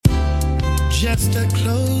Just a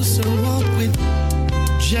closer walk with,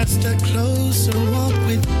 just a closer walk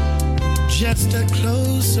with, just a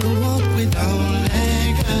closer walk with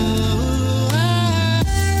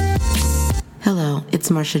Hello, it's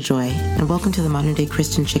Marsha Joy, and welcome to the Modern Day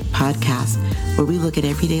Christian Chick podcast, where we look at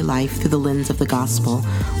everyday life through the lens of the gospel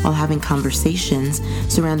while having conversations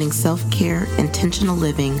surrounding self-care, intentional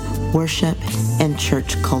living, worship, and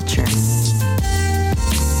church culture.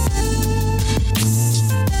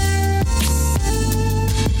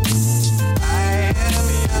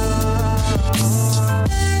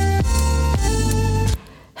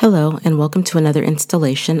 Hello, and welcome to another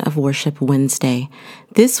installation of Worship Wednesday.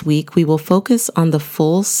 This week, we will focus on the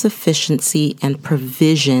full sufficiency and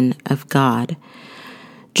provision of God.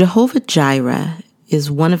 Jehovah Jireh is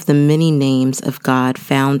one of the many names of God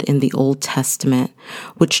found in the Old Testament,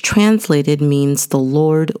 which translated means the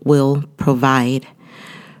Lord will provide.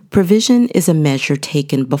 Provision is a measure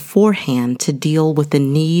taken beforehand to deal with a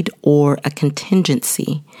need or a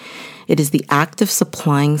contingency. It is the act of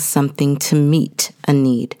supplying something to meet a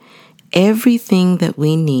need. Everything that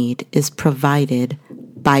we need is provided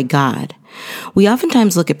by God. We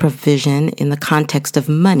oftentimes look at provision in the context of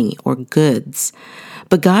money or goods,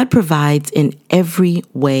 but God provides in every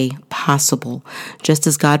way possible. Just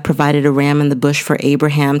as God provided a ram in the bush for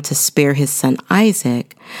Abraham to spare his son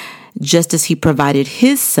Isaac, just as he provided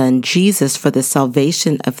his son Jesus for the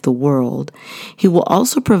salvation of the world, he will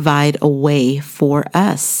also provide a way for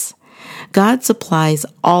us. God supplies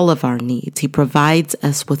all of our needs. He provides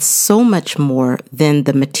us with so much more than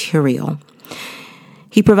the material.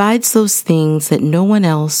 He provides those things that no one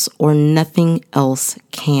else or nothing else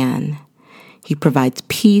can. He provides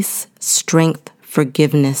peace, strength,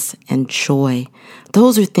 forgiveness, and joy.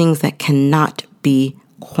 Those are things that cannot be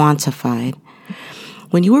quantified.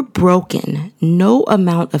 When you are broken, no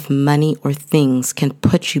amount of money or things can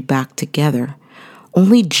put you back together.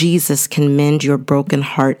 Only Jesus can mend your broken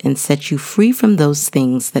heart and set you free from those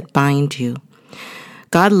things that bind you.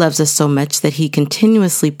 God loves us so much that he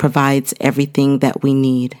continuously provides everything that we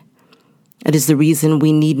need. It is the reason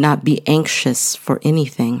we need not be anxious for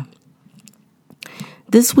anything.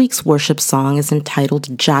 This week's worship song is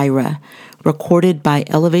entitled Jireh, recorded by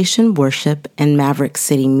Elevation Worship and Maverick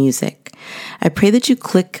City Music. I pray that you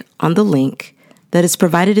click on the link that is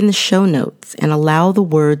provided in the show notes and allow the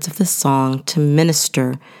words of the song to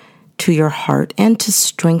minister to your heart and to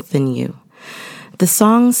strengthen you. The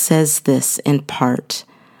song says this in part: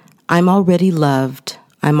 I'm already loved.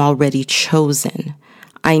 I'm already chosen.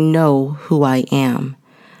 I know who I am.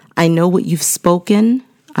 I know what you've spoken.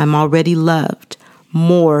 I'm already loved,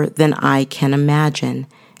 more than I can imagine,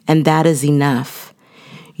 and that is enough.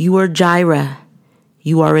 You are Jireh.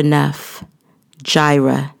 You are enough.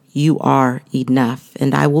 Jireh, you are enough,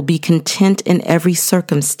 and I will be content in every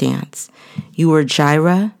circumstance. You are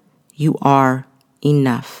Jireh, you are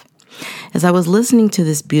enough. As I was listening to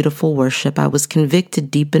this beautiful worship, I was convicted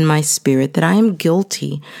deep in my spirit that I am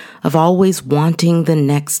guilty of always wanting the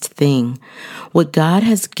next thing. What God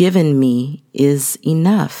has given me is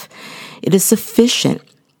enough. It is sufficient.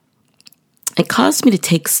 It caused me to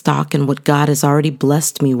take stock in what God has already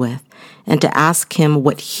blessed me with and to ask him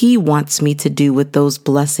what he wants me to do with those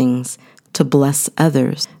blessings to bless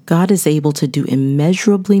others. God is able to do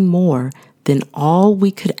immeasurably more than all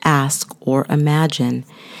we could ask or imagine.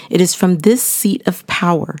 It is from this seat of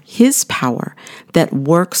power, his power, that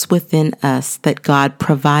works within us that God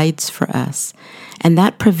provides for us, and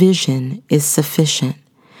that provision is sufficient.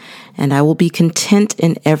 And I will be content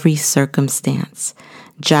in every circumstance.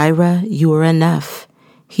 Jireh, you are enough.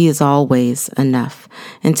 He is always enough.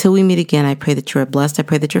 Until we meet again, I pray that you are blessed. I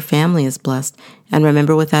pray that your family is blessed. And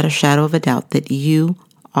remember without a shadow of a doubt that you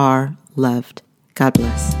are loved. God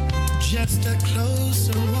bless. Just a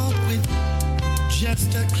closer walk with,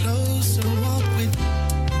 just a closer walk with,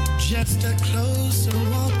 just a closer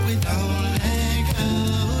walk with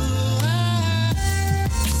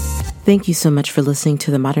Thank you so much for listening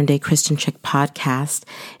to the Modern Day Christian Chick podcast.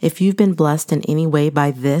 If you've been blessed in any way by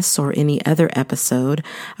this or any other episode,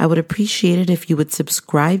 I would appreciate it if you would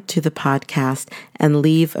subscribe to the podcast and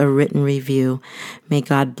leave a written review. May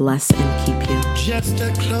God bless and keep you. Just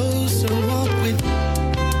a closer walk with,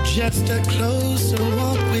 just a closer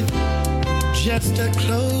walk with, just a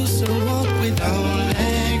closer walk with